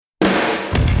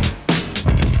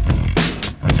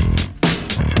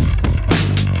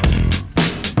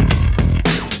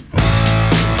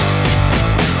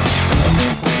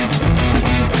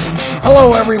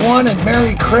Hello, everyone, and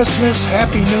Merry Christmas,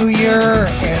 Happy New Year,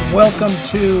 and welcome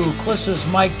to Clissa's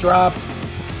Mic Drop,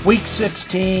 Week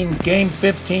 16, Game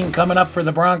 15 coming up for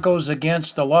the Broncos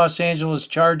against the Los Angeles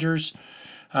Chargers.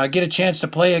 Get a chance to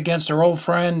play against our old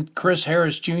friend, Chris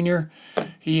Harris Jr.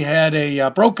 He had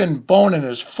a broken bone in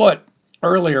his foot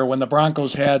earlier when the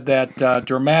Broncos had that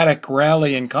dramatic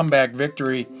rally and comeback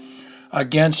victory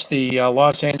against the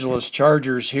Los Angeles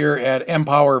Chargers here at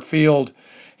Empower Field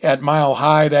at Mile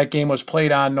High. That game was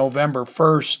played on November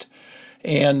 1st.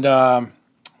 And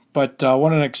but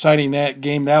what an exciting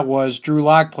game that was. Drew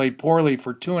Lock played poorly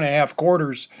for 2.5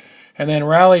 quarters and then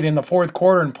rallied in the fourth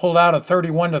quarter and pulled out a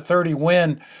 31-30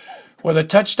 win with a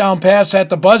touchdown pass at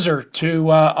the buzzer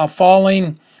to a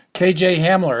falling KJ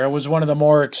Hamler. It was one of the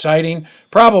more exciting,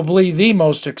 probably the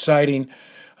most exciting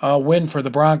win for the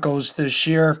Broncos this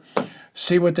year.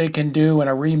 See what they can do in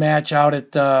a rematch out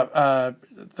at the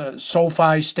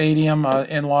SoFi Stadium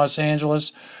in Los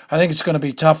Angeles. I think it's going to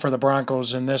be tough for the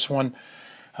Broncos in this one.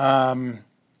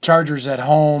 Chargers at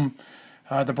home.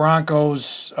 The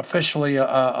Broncos officially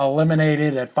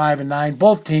eliminated at 5-9.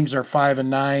 Both teams are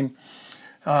 5-9.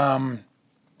 I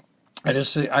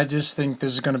just think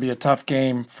this is going to be a tough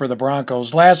game for the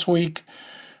Broncos. Last week,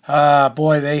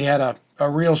 they had a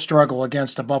real struggle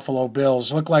against the Buffalo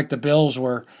Bills. Looked like the Bills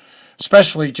were,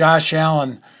 especially Josh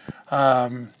Allen,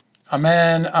 a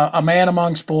man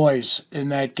amongst boys in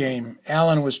that game.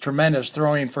 Allen was tremendous,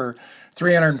 throwing for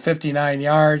 359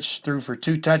 yards, threw for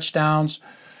 2 touchdowns,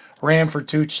 ran for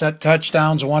 2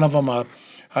 touchdowns, one of them a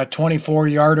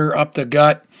 24-yarder up the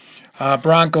gut.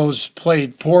 Broncos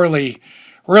played poorly,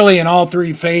 really in all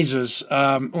 3 phases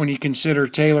when you consider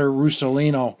Taylor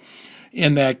Russolino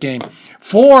in that game.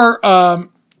 For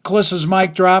Clissa's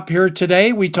Mic Drop here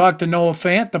today, we talked to Noah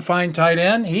Fant, the fine tight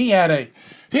end. He had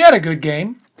a good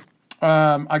game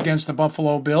against the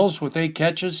Buffalo Bills with 8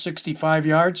 catches, 65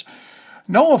 yards.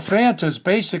 Noah Fant has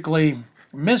basically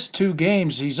missed 2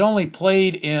 games. He's only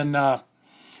played in,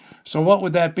 so what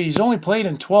would that be? He's only played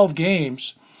in 12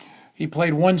 games. He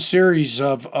played 1 series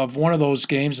of one of those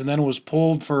games and then was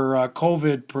pulled for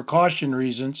COVID precaution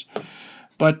reasons.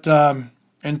 But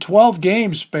in 12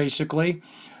 games, basically,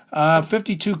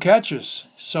 52 catches.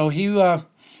 So he'd have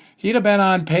been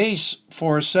on pace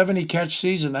for a 70-catch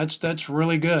season. That's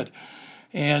really good.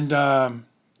 And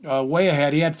way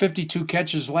ahead. He had 52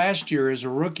 catches last year as a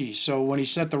rookie, so when he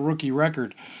set the rookie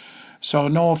record. So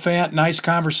Noah Fant, nice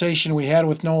conversation we had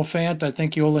with Noah Fant. I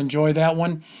think you'll enjoy that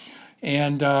one.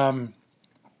 And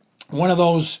one of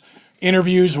those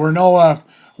interviews where Noah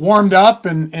warmed up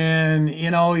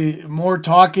and more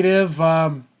talkative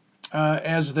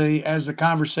as the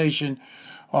conversation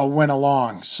went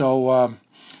along. So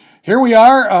here we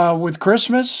are with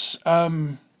Christmas.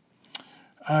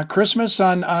 Christmas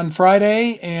on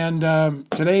Friday, and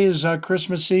today is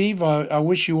Christmas Eve. I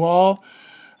wish you all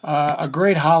a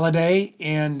great holiday,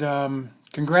 and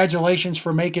congratulations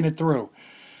for making it through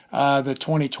the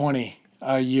 2020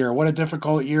 year. What a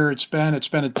difficult year it's been. It's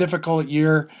been a difficult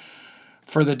year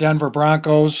for the Denver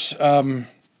Broncos. I've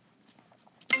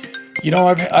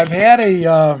had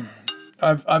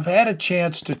a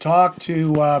chance to talk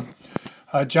to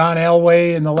John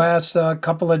Elway in the last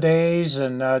couple of days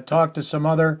and talk to some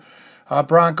other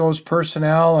Broncos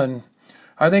personnel, and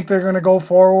I think they're going to go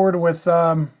forward with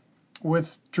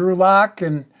Drew Lock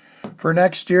and for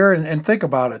next year. And think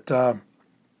about it.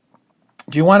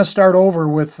 Do you want to start over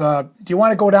with? Do you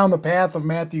want to go down the path of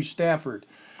Matthew Stafford?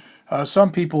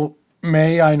 Some people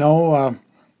may. I know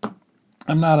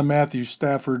I'm not a Matthew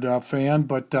Stafford fan,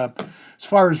 but as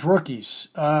far as rookies,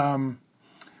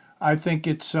 I think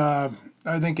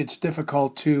it's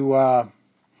difficult to,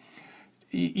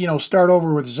 start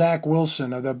over with Zach Wilson,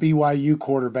 the BYU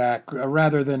quarterback,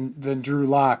 rather than Drew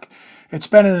Lock. It's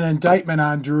been an indictment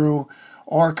on Drew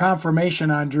or confirmation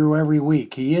on Drew every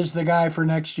week. He is the guy for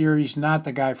next year. He's not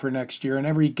the guy for next year. In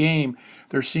every game,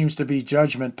 there seems to be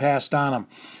judgment passed on him.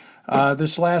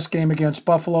 This last game against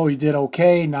Buffalo, he did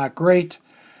okay, not great,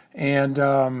 and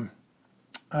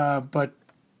but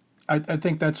I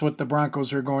think that's what the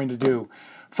Broncos are going to do.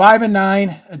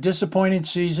 5-9, a disappointing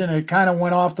season. It kind of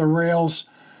went off the rails.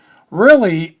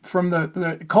 Really, from the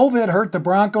COVID hurt the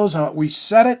Broncos. I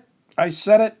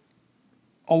said it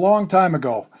a long time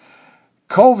ago.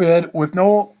 COVID with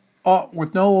no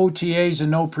OTAs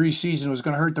and no preseason was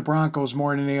going to hurt the Broncos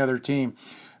more than any other team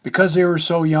because they were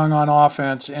so young on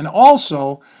offense, and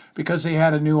also because they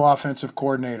had a new offensive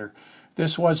coordinator.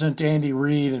 This wasn't Andy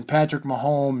Reid and Patrick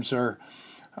Mahomes or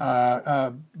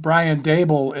Brian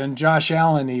Dable and Josh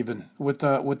Allen even with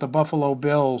the Buffalo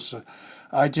Bills.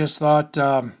 I just thought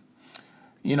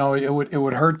it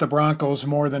would hurt the Broncos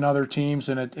more than other teams,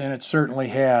 and it certainly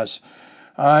has.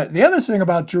 The other thing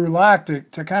about Drew Lock to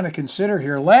kind of consider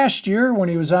here, last year when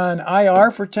he was on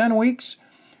IR for 10 weeks,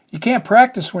 you can't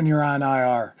practice when you're on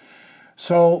IR.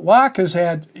 So Locke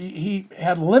he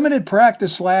had limited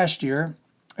practice last year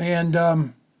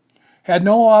and had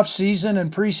no off season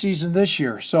and preseason this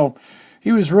year. So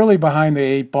he was really behind the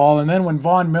eight ball. And then when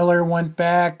Von Miller went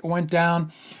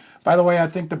down. By the way, I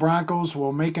think the Broncos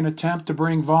will make an attempt to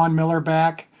bring Von Miller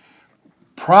back.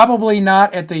 Probably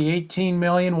not at the 18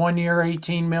 million, 1 year,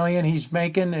 18 million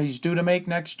he's due to make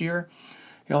next year.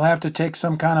 He'll have to take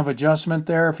some kind of adjustment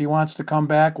there if he wants to come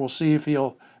back. We'll see if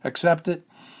he'll accept it.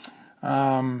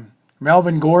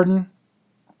 Melvin Gordon,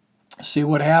 see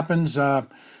what happens.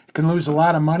 Can lose a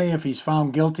lot of money if he's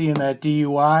found guilty in that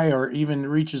DUI or even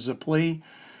reaches a plea.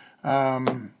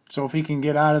 So if he can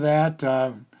get out of that,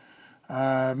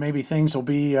 maybe things will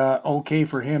be okay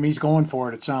for him. He's going for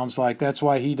it, it sounds like. That's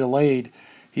why he delayed.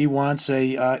 He wants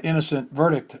a innocent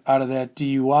verdict out of that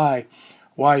DUI,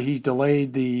 why he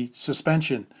delayed the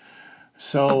suspension.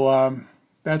 So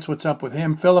that's what's up with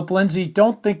him. Philip Lindsay,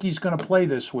 don't think he's going to play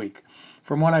this week.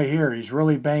 From what I hear, he's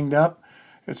really banged up.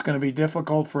 It's going to be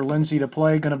difficult for Lindsay to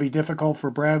play, going to be difficult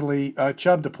for Bradley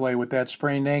Chubb to play with that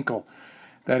sprained ankle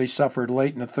that he suffered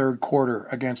late in the third quarter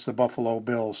against the Buffalo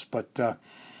Bills. But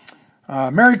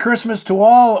Merry Christmas to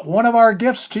all. One of our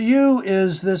gifts to you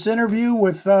is this interview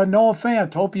with Noah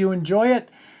Fant. Hope you enjoy it.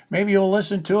 Maybe you'll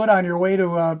listen to it on your way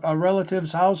to a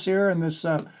relative's house here and this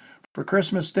for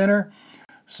Christmas dinner.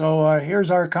 So here's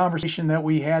our conversation that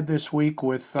we had this week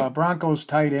with Broncos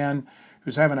tight end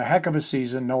who's having a heck of a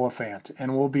season, Noah Fant.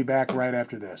 And we'll be back right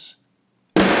after this.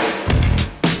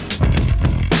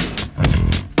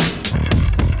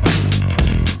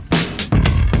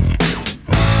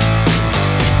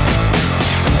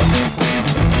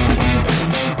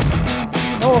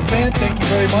 Noah Fant, thank you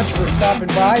very much for stopping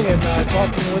by and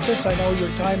talking with us. I know your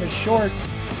time is short.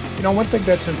 One thing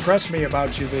that's impressed me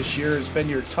about you this year has been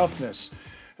your toughness.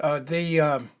 At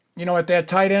that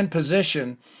tight end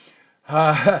position,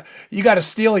 you got to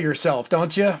steel yourself,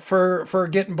 don't you, for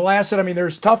getting blasted? I mean,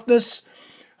 there's toughness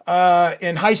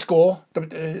in high school.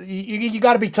 You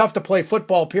got to be tough to play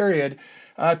football, period.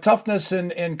 Toughness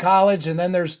in college, and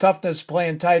then there's toughness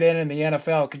playing tight end in the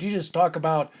NFL. Could you just talk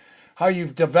about how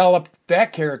you've developed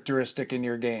that characteristic in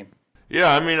your game?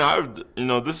 Yeah, I mean,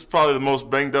 this is probably the most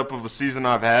banged up of a season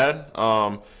I've had.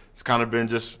 It's kind of been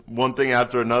just one thing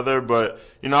after another, but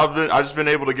I've just been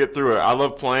able to get through it. I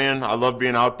love playing. I love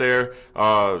being out there.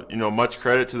 Much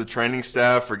credit to the training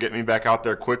staff for getting me back out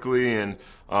there quickly and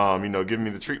giving me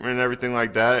the treatment and everything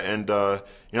like that. And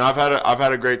I've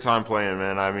had a great time playing,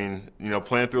 man. I mean,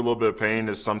 playing through a little bit of pain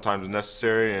is sometimes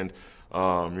necessary, and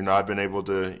I've been able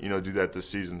to do that this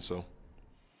season. So.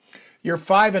 You're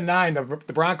 5-9.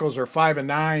 The Broncos are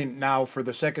 5-9 now for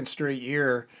the second straight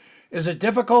year. Is it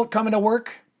difficult coming to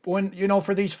work when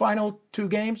for these final two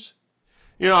games?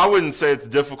 I wouldn't say it's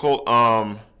difficult.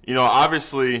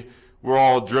 Obviously we're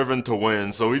all driven to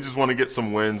win, so we just want to get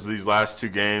some wins these last two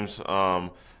games. I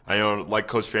know, like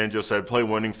Coach Fangio said, play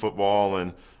winning football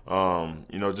and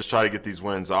just try to get these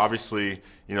wins. Obviously,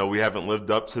 we haven't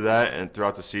lived up to that and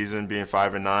throughout the season being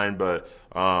 5-9, but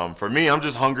for me, I'm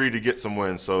just hungry to get some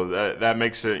wins. So that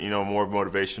makes it, more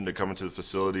motivation to come into the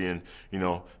facility and,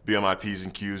 be on my P's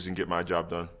and Q's and get my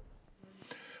job done.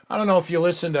 I don't know if you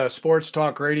listen to Sports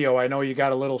Talk Radio. I know you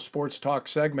got a little sports talk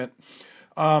segment.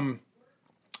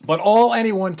 But all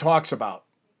anyone talks about,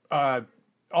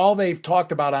 all they've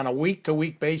talked about on a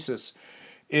week-to-week basis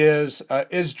is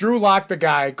Drew Lock the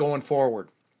guy going forward?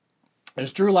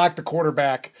 Is Drew Lock the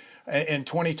quarterback in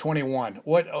 2021?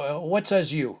 What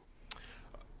says you?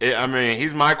 I mean,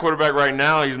 he's my quarterback right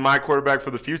now. He's my quarterback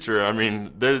for the future. I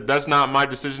mean, that's not my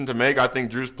decision to make. I think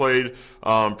Drew's played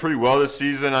pretty well this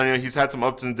season. I mean, he's had some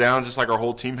ups and downs just like our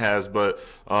whole team has. But,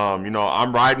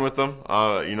 I'm riding with him,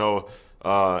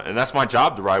 and that's my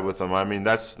job to ride with him. I mean,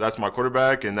 that's my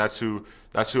quarterback, and that's who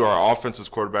our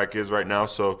offensive quarterback is right now.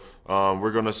 So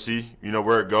we're going to see,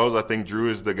 where it goes. I think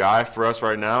Drew is the guy for us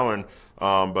right now. And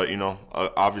but,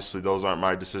 obviously those aren't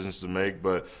my decisions to make.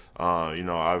 But,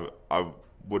 I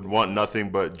would want nothing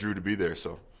but Drew to be there.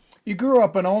 So you grew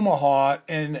up in Omaha,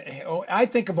 and I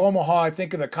think of Omaha, I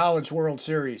think of the College World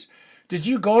Series. Did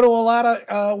you go to a lot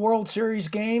of World Series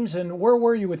games, and where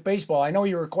were you with baseball? I know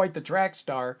you were quite the track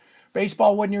star.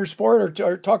 Baseball wasn't your sport,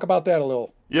 or talk about that a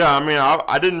little. Yeah, I mean,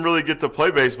 I didn't really get to play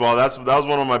baseball. That was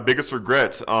one of my biggest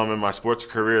regrets in my sports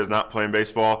career is not playing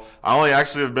baseball. I only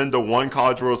actually have been to one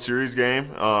College World Series game.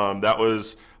 That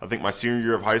was I think my senior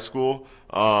year of high school.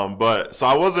 But so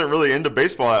I wasn't really into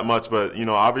baseball that much. But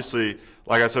obviously,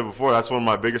 like I said before, that's one of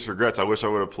my biggest regrets. I wish I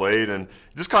would have played and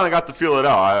just kind of got to feel it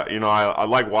out. I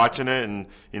like watching it, and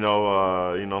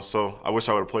so I wish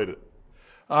I would have played it.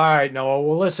 All right, Noah.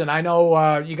 Well, listen, I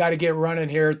know you got to get running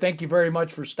here. Thank you very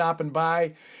much for stopping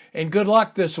by, and good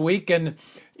luck this week. And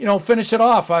finish it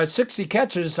off. 60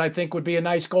 catches, I think, would be a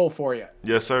nice goal for you.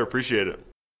 Yes, sir. Appreciate it.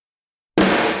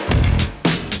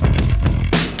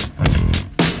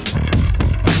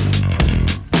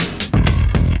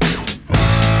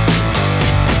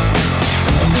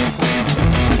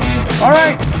 All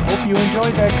right. Hope you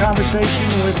enjoyed that conversation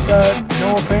with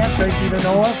Noah Fant. Thank you to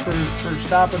Noah for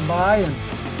stopping by and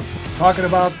talking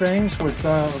about things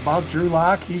about Drew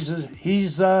Lock. He's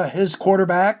his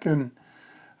quarterback and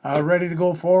ready to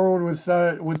go forward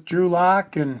with Drew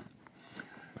Lock, and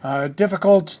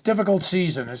difficult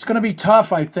season. It's going to be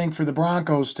tough, I think, for the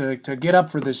Broncos to get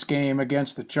up for this game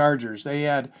against the Chargers. They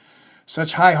had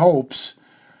such high hopes,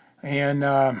 and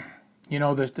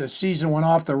the season went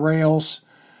off the rails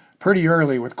pretty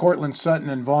early with Cortland Sutton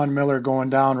and Von Miller going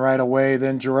down right away.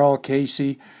 Then Jarrell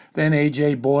Casey, then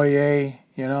AJ Boye.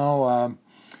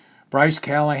 Bryce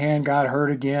Callahan got hurt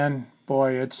again.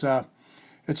 Boy, it's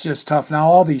just tough. Now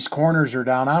all these corners are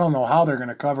down. I don't know how they're going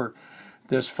to cover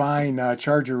this fine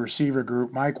Charger receiver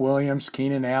group. Mike Williams,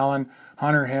 Keenan Allen,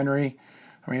 Hunter Henry.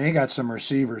 I mean, they got some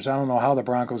receivers. I don't know how the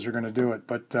Broncos are going to do it.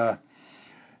 But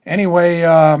anyway,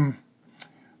 I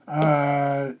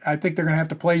think they're going to have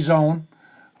to play zone.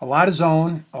 A lot of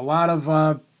zone, a lot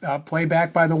of play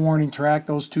back by the warning track,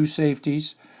 those two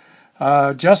safeties.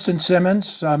 Justin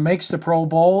Simmons makes the Pro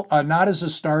Bowl, not as a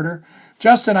starter.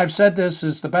 Justin, I've said this,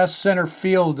 is the best center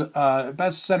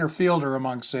fielder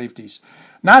among safeties.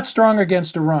 Not strong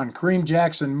against the run. Kareem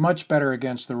Jackson, much better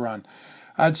against the run.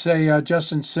 I'd say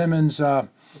Justin Simmons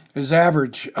is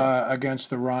average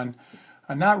against the run.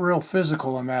 Not real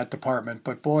physical in that department,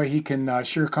 but boy, he can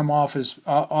sure come off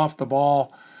the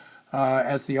ball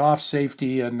as the off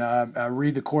safety and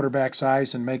read the quarterback's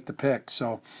eyes and make the pick.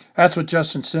 So that's what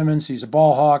Justin Simmons. He's a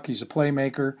ball hawk. He's a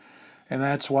playmaker, and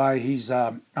that's why he's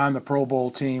on the Pro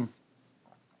Bowl team.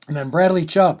 And then Bradley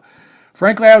Chubb.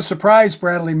 Frankly, I was surprised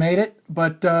Bradley made it,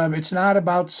 but it's not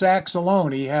about sacks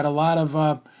alone. He had a lot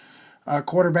of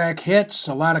quarterback hits,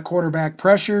 a lot of quarterback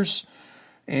pressures,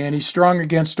 and he's strong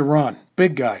against the run.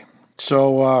 Big guy.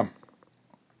 So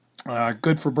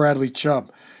good for Bradley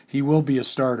Chubb. He will be a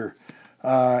starter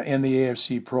in the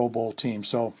AFC Pro Bowl team.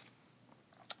 So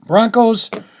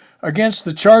Broncos against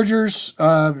the Chargers.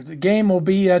 The game will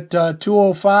be at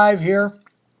 2:05 here,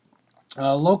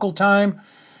 local time.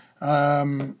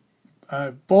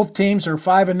 Both teams are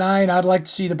 5-9. I'd like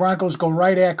to see the Broncos go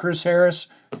right at Chris Harris.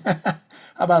 How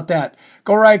about that?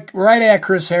 Go right at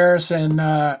Chris Harris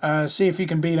and see if he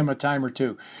can beat him a time or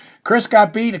two. Chris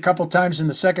got beat a couple times in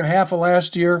the second half of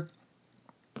last year.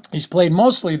 He's played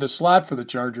mostly the slot for the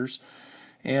Chargers,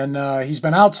 and he's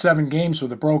been out 7 games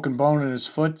with a broken bone in his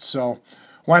foot, so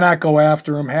why not go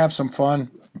after him, have some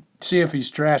fun, see if he's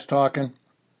trash talking.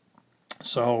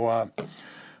 So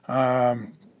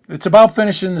it's about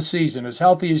finishing the season as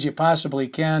healthy as you possibly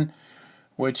can,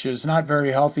 which is not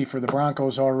very healthy for the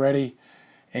Broncos already,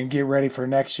 and get ready for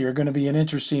next year. Going to be an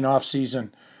interesting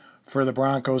offseason for the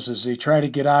Broncos as they try to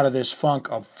get out of this funk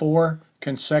of 4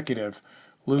 consecutive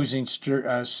losing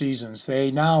seasons.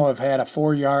 They now have had a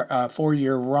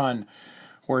 4-year run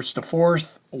where it's the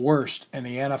 4th worst in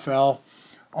the NFL.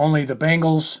 Only the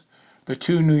Bengals, the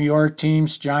 2 New York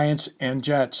teams, Giants and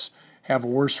Jets, have a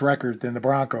worse record than the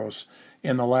Broncos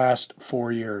in the last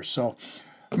 4 years. So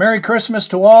Merry Christmas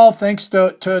to all. Thanks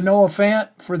to Noah Fant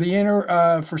for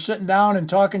for sitting down and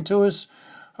talking to us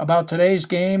about today's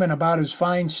game and about his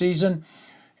fine season.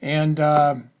 And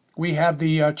we have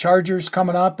the Chargers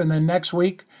coming up, and then next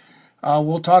week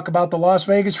we'll talk about the Las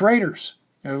Vegas Raiders.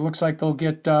 It looks like they'll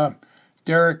get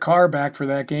Derek Carr back for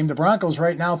that game. The Broncos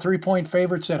right now 3-point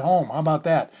favorites at home. How about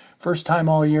that? First time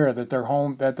all year that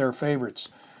they're favorites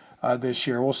this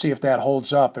year. We'll see if that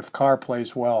holds up if Carr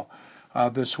plays well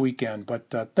this weekend.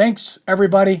 But thanks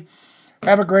everybody.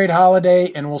 Have a great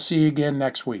holiday, and we'll see you again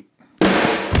next week.